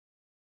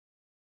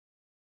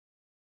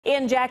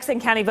In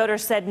Jackson County,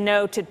 voters said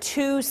no to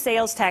 2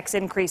 sales tax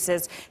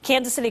increases.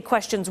 Kansas City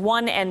questions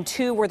 1 and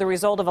 2 were the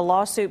result of a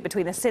lawsuit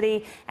between the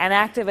city and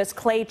activist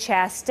Clay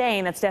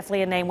Chastain. That's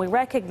definitely a name we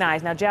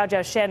recognize. Now,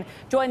 Zhao Shen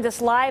joins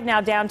us live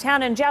now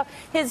downtown. And Zhao,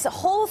 his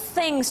whole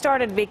thing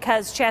started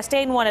because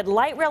Chastain wanted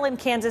light rail in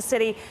Kansas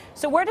City.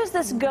 So where does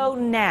this go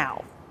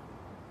now?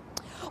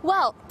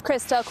 Well,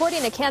 Krista,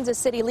 according to Kansas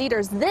City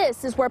leaders,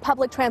 this is where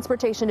public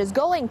transportation is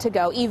going to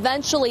go,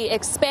 eventually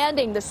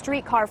expanding the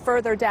streetcar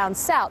further down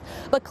south.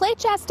 But Clay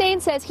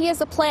Chastain says he has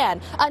a plan,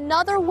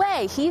 another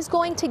way he's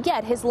going to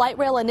get his light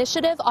rail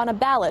initiative on a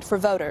ballot for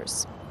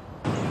voters.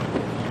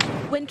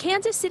 When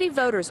Kansas City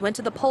voters went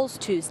to the polls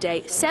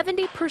Tuesday,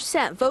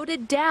 70%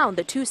 voted down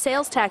the 2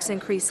 sales tax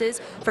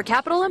increases for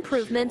capital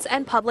improvements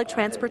and public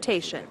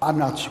transportation. I'm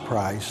not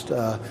surprised.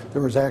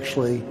 There was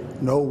actually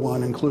no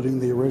one, including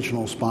the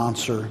original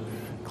sponsor,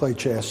 Clay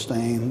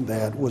Chastain,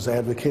 that was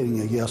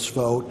advocating a yes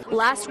vote.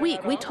 Last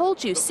week, we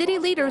told you city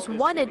leaders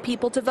wanted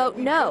people to vote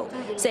no,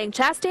 saying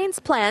Chastain's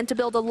plan to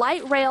build a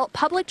light rail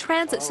public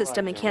transit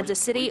system in Kansas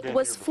City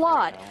was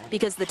flawed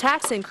because the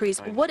tax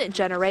increase wouldn't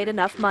generate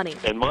enough money.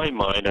 In my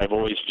mind, I've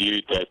always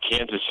viewed that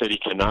Kansas City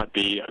cannot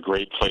be a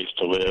great place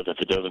to live if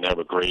it doesn't have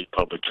a great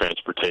public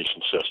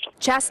transportation system.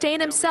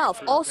 Chastain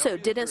himself also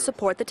didn't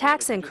support the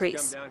tax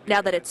increase.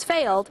 Now that it's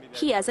failed,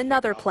 he has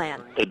another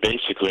plan. It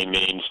basically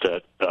means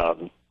that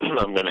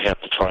I'm going to have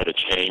to try to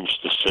change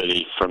the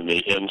city from the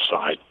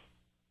inside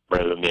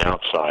rather than the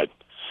outside,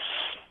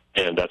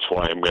 and that's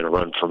why I'm going to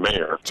run for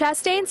mayor.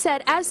 Chastain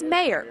said as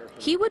mayor,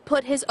 he would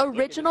put his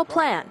original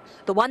plan,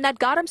 the one that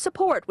got him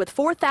support with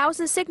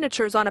 4,000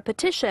 signatures on a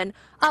petition,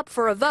 up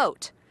for a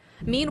vote.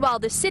 Meanwhile,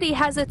 the city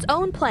has its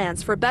own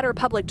plans for better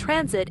public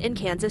transit in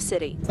Kansas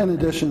City. In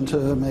addition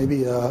to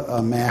maybe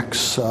a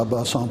Max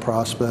bus on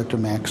Prospect, a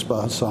Max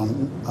bus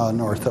on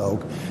North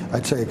Oak,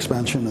 I'd say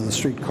expansion of the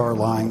streetcar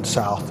line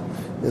south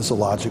is a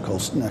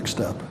logical next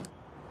step.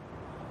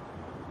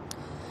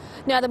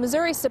 Now, the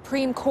Missouri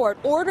Supreme Court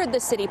ordered the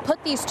city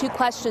put these 2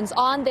 questions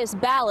on this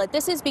ballot.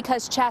 This is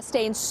because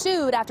Chastain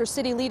sued after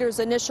city leaders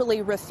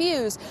initially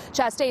refused.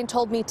 Chastain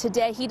told me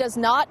today he does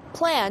not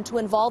plan to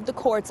involve the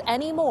courts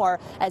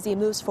anymore as he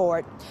moves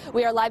forward.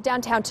 We are live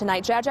downtown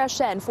tonight. Zhao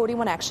Shen,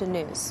 41 Action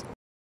News.